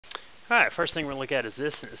Alright, first thing we're going to look at is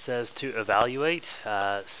this, and it says to evaluate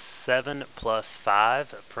 7 plus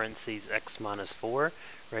 5, parentheses x minus 4,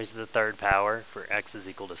 raised to the third power for x is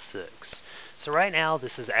equal to 6. So right now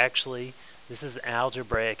this is an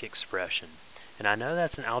algebraic expression. And I know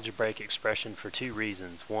that's an algebraic expression for two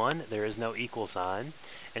reasons. One, there is no equal sign,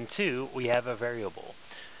 and two, we have a variable.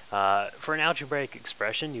 For an algebraic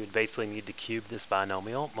expression, you would basically need to cube this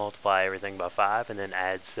binomial, multiply everything by 5, and then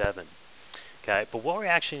add 7. Okay, but what we're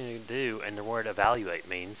actually going to do, and the word evaluate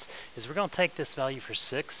means, is we're going to take this value for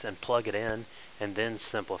 6 and plug it in and then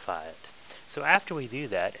simplify it. So after we do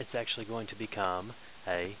that, it's actually going to become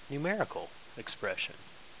a numerical expression.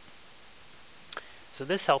 So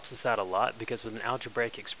this helps us out a lot because with an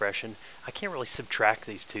algebraic expression, I can't really subtract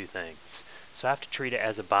these two things. So I have to treat it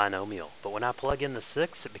as a binomial. But when I plug in the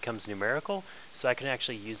 6, it becomes numerical, so I can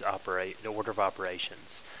actually use the order of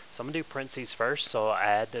operations. So I'm going to do parentheses first, so I'll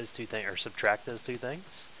add those two things, or subtract those two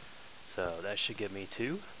things. So that should give me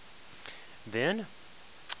 2. Then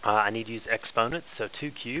I need to use exponents, so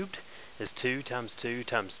 2 cubed is 2 times 2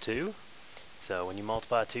 times 2. So when you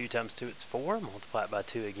multiply 2 times 2, it's 4. Multiply it by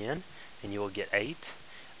 2 again, and you will get 8.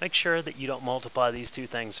 Make sure that you don't multiply these two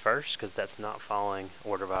things first, because that's not following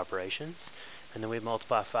order of operations. And then we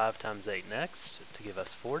multiply 5 times 8 next to give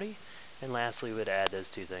us 40. And lastly, we would add those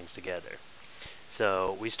two things together.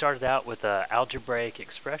 So we started out with an algebraic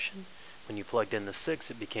expression. When you plugged in the 6,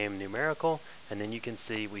 it became numerical. And then you can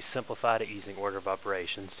see we simplified it using order of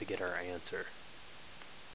operations to get our answer.